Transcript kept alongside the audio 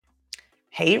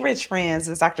Hey, rich friends,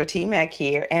 it's Dr. T Mac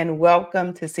here, and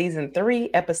welcome to season 3,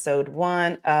 episode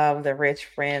 1 of the Rich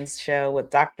Friends Show with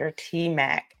Dr. T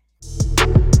Mac.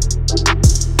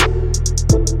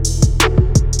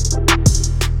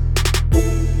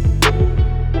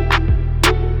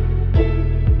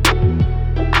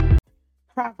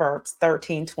 Proverbs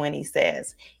 13:20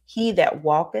 says, "He that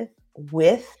walketh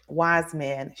with wise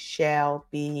men shall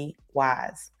be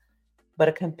wise, but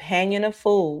a companion of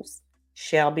fools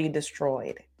shall be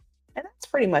destroyed." And that's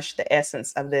pretty much the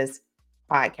essence of this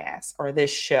podcast or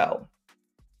this show.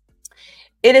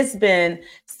 It has been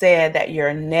said that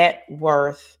your net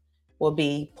worth will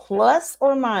be plus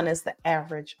or minus the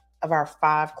average of our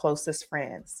 5 closest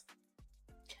friends.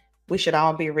 We should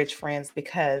all be rich friends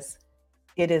because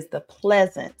it is the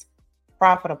pleasant,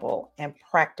 profitable, and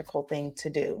practical thing to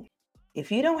do. If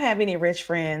you don't have any rich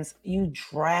friends, you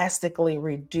drastically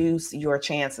reduce your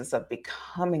chances of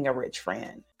becoming a rich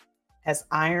friend. As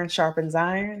iron sharpens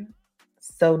iron,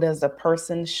 so does a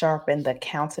person sharpen the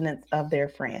countenance of their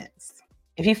friends.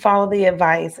 If you follow the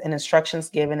advice and instructions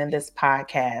given in this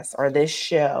podcast or this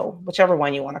show, whichever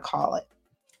one you want to call it,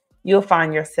 you'll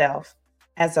find yourself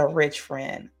as a rich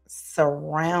friend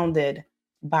surrounded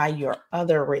by your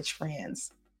other rich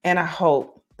friends. And I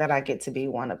hope that I get to be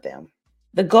one of them.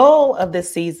 The goal of this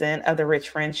season of the Rich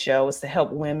Friends Show is to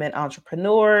help women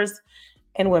entrepreneurs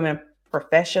and women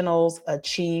professionals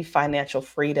achieve financial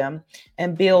freedom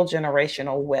and build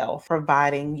generational wealth,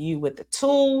 providing you with the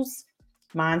tools,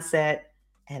 mindset,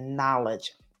 and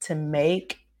knowledge to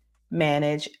make,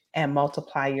 manage, and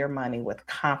multiply your money with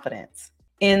confidence.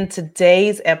 In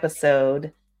today's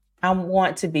episode, I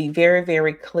want to be very,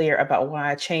 very clear about why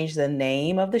I changed the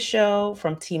name of the show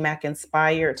from T Mac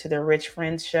Inspired to the Rich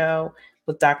Friends Show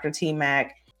with Dr. T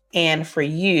Mac. And for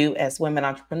you, as women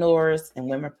entrepreneurs and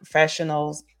women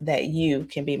professionals, that you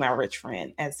can be my rich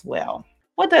friend as well.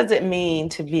 What does it mean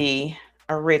to be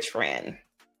a rich friend?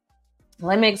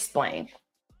 Let me explain.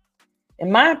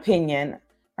 In my opinion,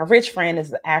 a rich friend is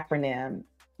the acronym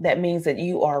that means that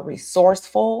you are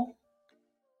resourceful,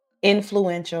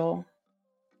 influential,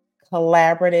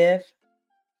 collaborative,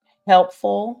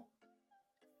 helpful,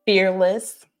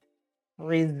 fearless,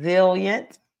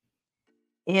 resilient,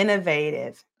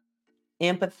 innovative,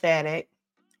 empathetic,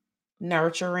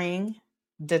 nurturing,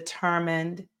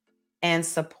 determined, and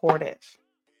supportive.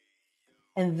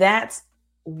 And that's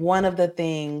one of the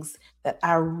things that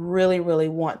I really, really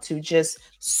want to just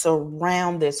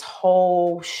surround this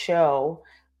whole show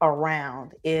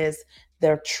around is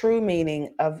the true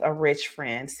meaning of a rich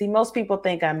friend. See, most people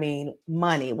think I mean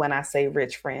money when I say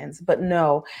rich friends, but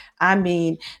no, I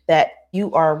mean that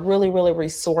you are really, really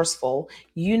resourceful.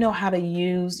 You know how to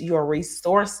use your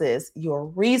resources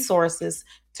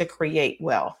to create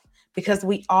wealth because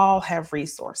we all have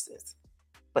resources,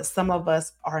 but some of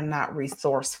us are not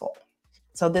resourceful.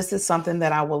 So, this is something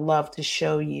that I would love to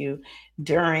show you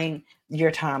during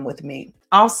your time with me.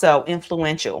 Also,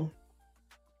 influential.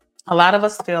 A lot of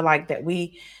us feel like that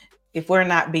if we're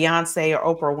not Beyonce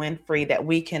or Oprah Winfrey, that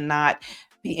we cannot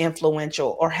be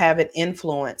influential or have an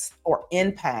influence or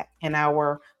impact in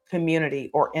our community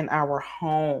or in our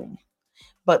home.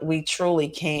 But we truly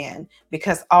can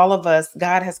because all of us,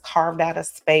 God has carved out a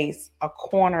space, a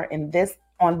corner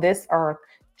on this earth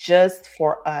just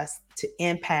for us to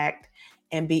impact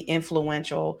and be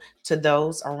influential to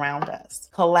those around us.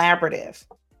 Collaborative.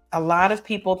 A lot of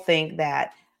people think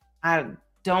that I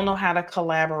don't know how to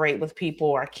collaborate with people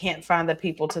or I can't find the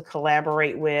people to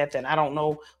collaborate with. And I don't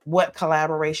know what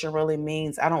collaboration really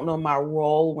means. I don't know my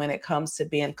role when it comes to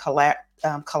being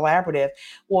collaborative.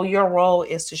 Well, your role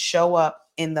is to show up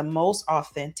in the most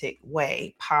authentic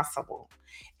way possible.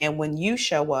 And when you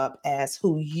show up as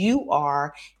who you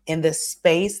are in the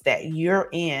space that you're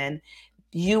in,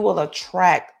 you will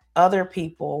attract other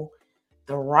people,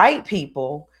 the right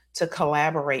people to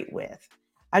collaborate with.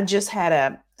 I just had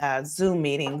a Zoom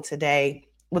meeting today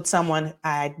with someone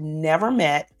I'd never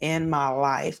met in my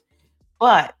life,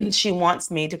 but she wants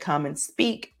me to come and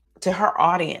speak to her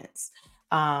audience.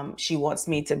 She wants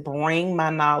me to bring my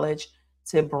knowledge,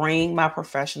 to bring my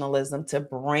professionalism, to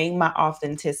bring my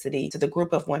authenticity to the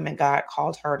group of women God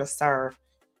called her to serve.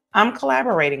 I'm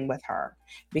collaborating with her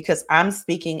because I'm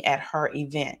speaking at her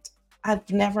event. I've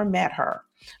never met her,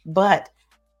 but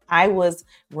I was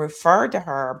referred to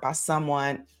her by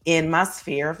someone in my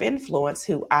sphere of influence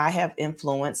who I have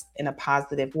influenced in a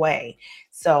positive way.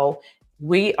 So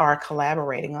we are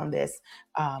collaborating on this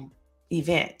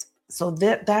event. So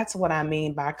that's what I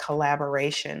mean by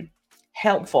collaboration.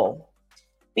 Helpful.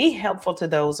 Be helpful to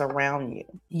those around you.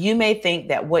 You may think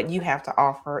that what you have to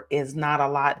offer is not a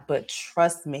lot, but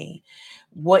trust me,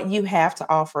 What you have to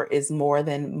offer is more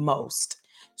than most.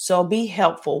 So be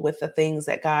helpful with the things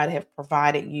that God have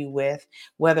provided you with,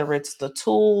 whether it's the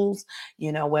tools,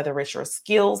 whether it's your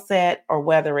skill set or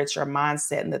whether it's your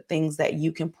mindset and the things that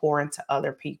you can pour into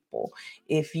other people.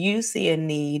 If you see a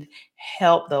need,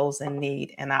 help those in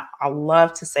need. And I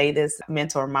love to say this,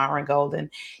 mentor Myron Golden,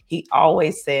 he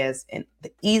always says, and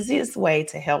the easiest way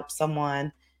to help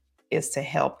someone is to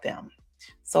help them.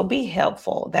 So be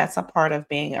helpful. That's a part of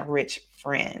being a rich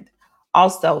friend.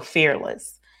 Also,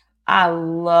 fearless. I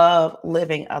love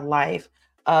living a life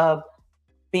of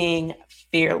being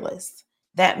fearless.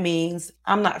 That means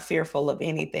I'm not fearful of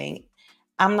anything.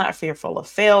 I'm not fearful of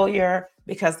failure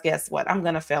because guess what? I'm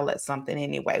going to fail at something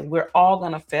anyway. We're all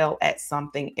going to fail at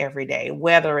something every day,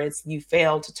 whether it's you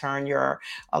fail to turn your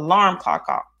alarm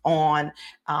clock on,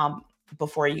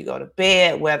 before you go to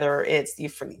bed, whether it's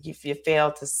if you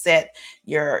fail to set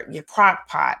your crock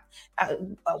pot,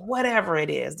 whatever it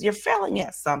is, you're failing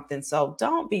at something. So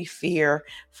don't be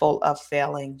fearful of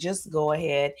failing. Just go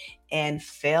ahead and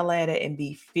fail at it and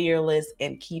be fearless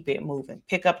and keep it moving.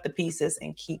 Pick up the pieces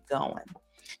and keep going.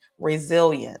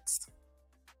 Resilience.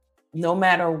 No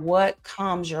matter what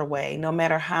comes your way, no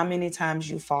matter how many times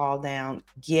you fall down,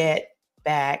 get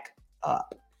back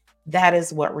up. That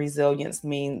is what resilience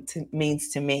means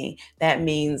to me. That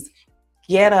means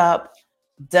get up,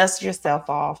 dust yourself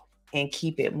off, and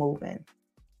keep it moving.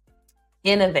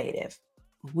 Innovative.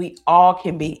 We all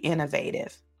can be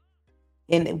innovative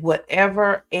in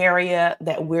whatever area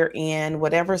that we're in,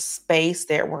 whatever space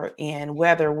that we're in,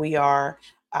 whether we are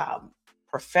um,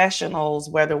 professionals,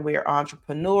 whether we're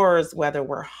entrepreneurs, whether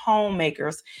we're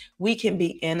homemakers, we can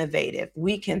be innovative.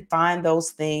 We can find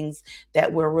those things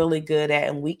that we're really good at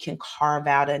and we can carve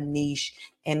out a niche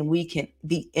and we can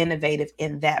be innovative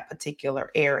in that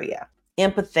particular area.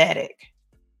 Empathetic.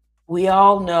 We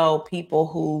all know people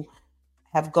who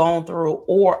have gone through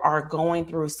or are going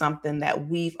through something that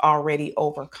we've already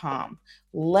overcome.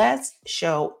 Let's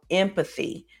show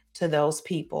empathy to those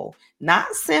people,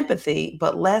 not sympathy,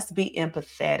 but let's be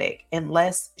empathetic and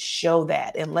let's show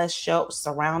that and let's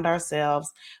surround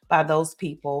ourselves by those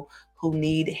people who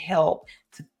need help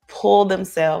to pull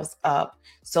themselves up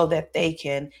so that they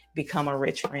can become a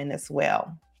rich friend as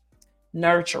well.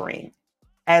 Nurturing.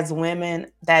 As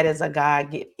women, that is a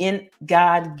God-given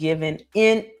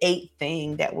innate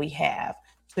thing that we have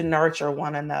to nurture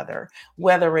one another,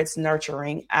 whether it's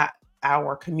nurturing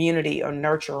our community or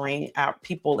nurturing our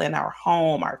people in our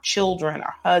home, our children,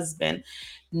 our husband.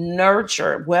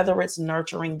 Nurture, whether it's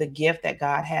nurturing the gift that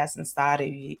God has inside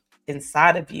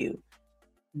of you.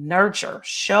 Nurture,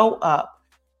 show up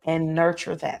and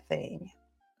nurture that thing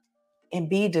and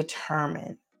be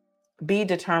determined. Be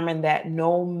determined that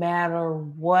no matter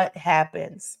what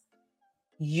happens,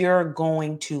 you're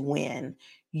going to win.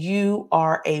 You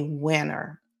are a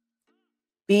winner.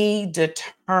 Be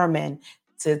determined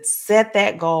to set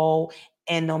that goal.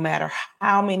 And no matter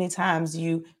how many times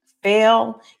you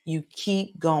fail, you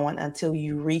keep going until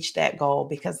you reach that goal.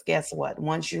 Because guess what?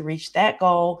 Once you reach that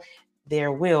goal,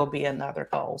 there will be another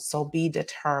goal. So be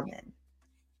determined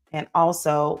and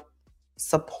also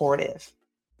supportive.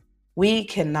 We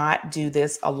cannot do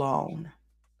this alone.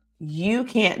 You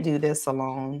can't do this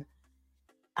alone.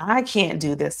 I can't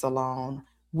do this alone.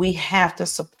 We have to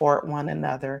support one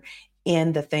another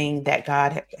in the thing that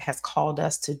God has called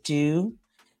us to do.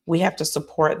 We have to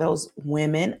support those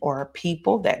women or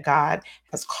people that God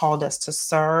has called us to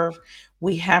serve.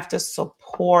 We have to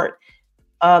support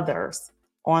others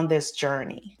on this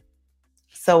journey.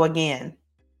 So, again,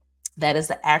 that is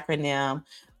the acronym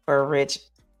for Rich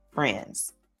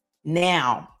Friends.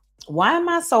 Now, why am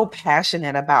I so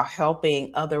passionate about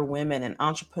helping other women and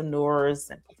entrepreneurs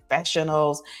and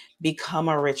professionals become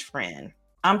a rich friend?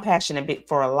 I'm passionate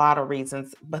for a lot of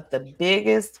reasons, but the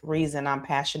biggest reason I'm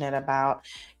passionate about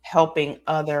helping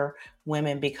other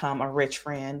women become a rich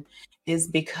friend is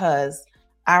because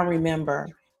I remember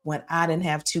when I didn't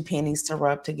have two pennies to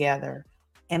rub together.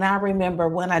 And I remember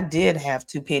when I did have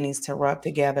two pennies to rub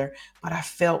together, but I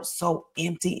felt so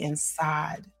empty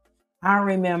inside. I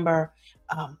remember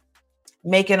um,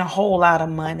 making a whole lot of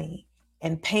money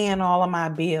and paying all of my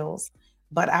bills,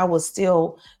 but I was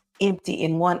still empty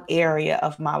in one area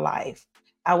of my life.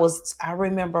 I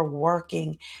remember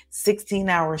working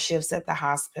 16-hour shifts at the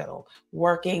hospital,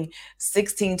 working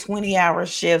 16, 20-hour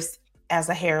shifts as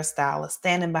a hairstylist,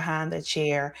 standing behind the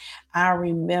chair. I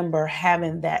remember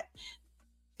having that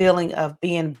feeling of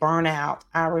being burnout.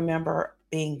 I remember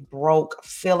being broke,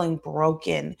 feeling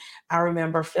broken. I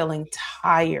remember feeling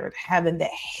tired, having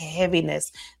that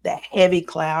heaviness, that heavy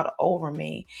cloud over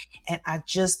me. And I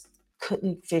just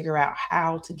couldn't figure out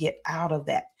how to get out of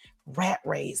that rat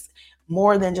race,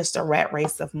 more than just a rat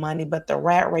race of money, but the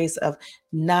rat race of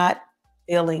not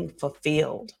feeling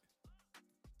fulfilled.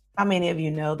 How many of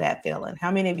you know that feeling?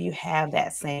 How many of you have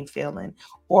that same feeling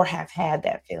or have had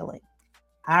that feeling?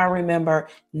 I remember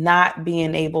not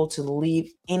being able to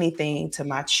leave anything to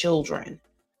my children.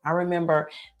 I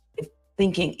remember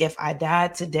thinking if I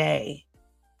died today,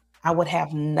 I would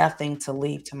have nothing to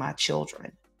leave to my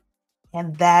children.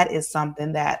 And that is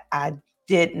something that I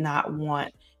did not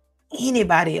want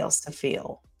anybody else to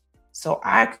feel. So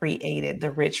I created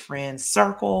the Rich Friends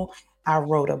Circle. I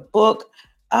wrote a book.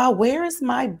 Where is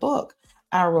my book?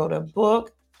 I wrote a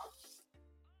book.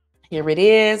 Here it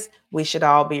is. We should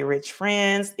all be rich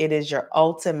friends. It is your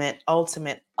ultimate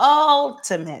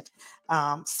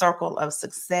circle of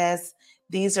success.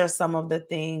 These are some of the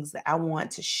things that I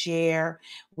want to share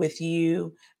with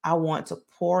you. I want to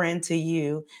pour into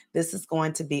you. This is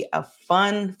going to be a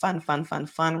fun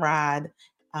ride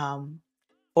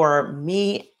for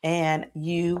me and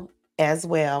you as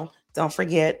well. Don't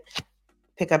forget,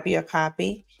 pick up your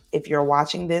copy. If you're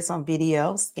watching this on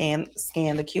video, scan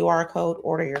the QR code,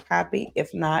 order your copy.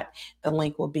 If not, the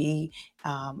link will be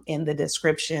in the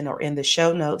description or in the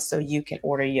show notes so you can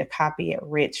order your copy at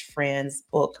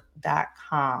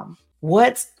richfriendsbook.com.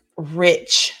 What's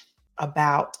rich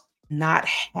about not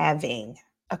having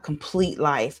a complete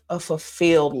life, a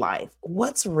fulfilled life?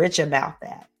 What's rich about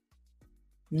that?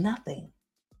 Nothing.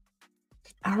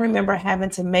 I remember having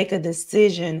to make a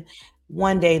decision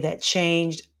one day that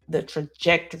changed the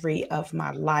trajectory of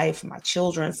my life, my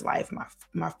children's life,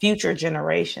 my future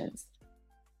generations.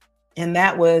 And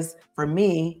that was for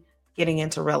me getting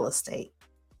into real estate,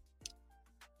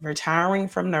 retiring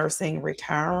from nursing,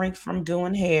 retiring from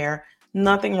doing hair.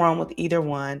 Nothing wrong with either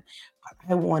one, but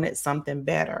I wanted something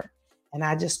better. And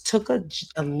I just took a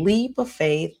leap of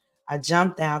faith. I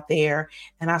jumped out there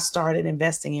and I started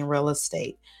investing in real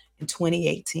estate in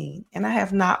 2018. And I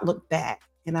have not looked back.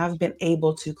 And I've been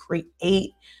able to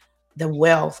create the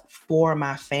wealth for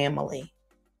my family.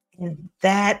 And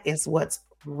that is what's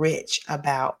rich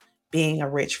about being a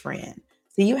rich friend.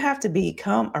 So you have to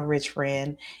become a rich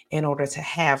friend in order to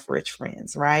have rich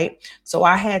friends, right? So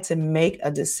I had to make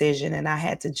a decision and I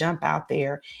had to jump out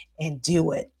there and do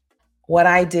it. What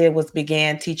I did was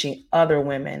began teaching other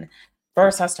women.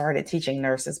 First, I started teaching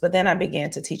nurses, but then I began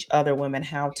to teach other women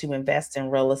how to invest in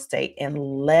real estate and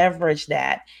leverage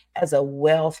that as a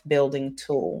wealth building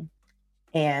tool.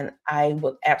 And I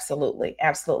would absolutely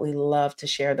love to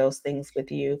share those things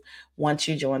with you once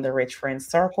you join the Rich Friends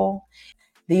Circle.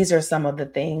 These are some of the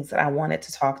things that I wanted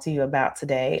to talk to you about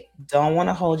today. Don't want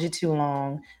to hold you too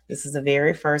long. This is the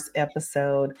very first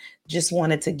episode. Just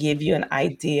wanted to give you an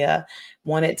idea,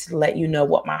 wanted to let you know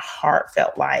what my heart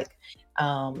felt like.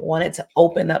 Wanted to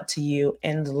open up to you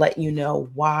and let you know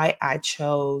why I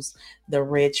chose the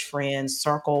Rich Friends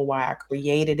Circle, why I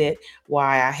created it,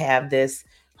 why I have this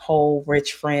whole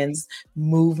Rich Friends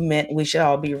movement. We should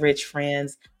all be rich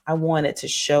friends. I wanted to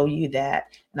show you that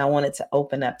and I wanted to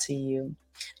open up to you.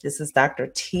 This is Dr.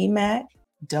 T Mac.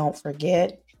 Don't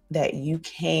forget that you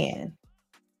can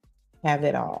have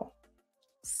it all.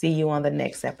 See you on the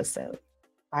next episode.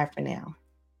 Bye for now.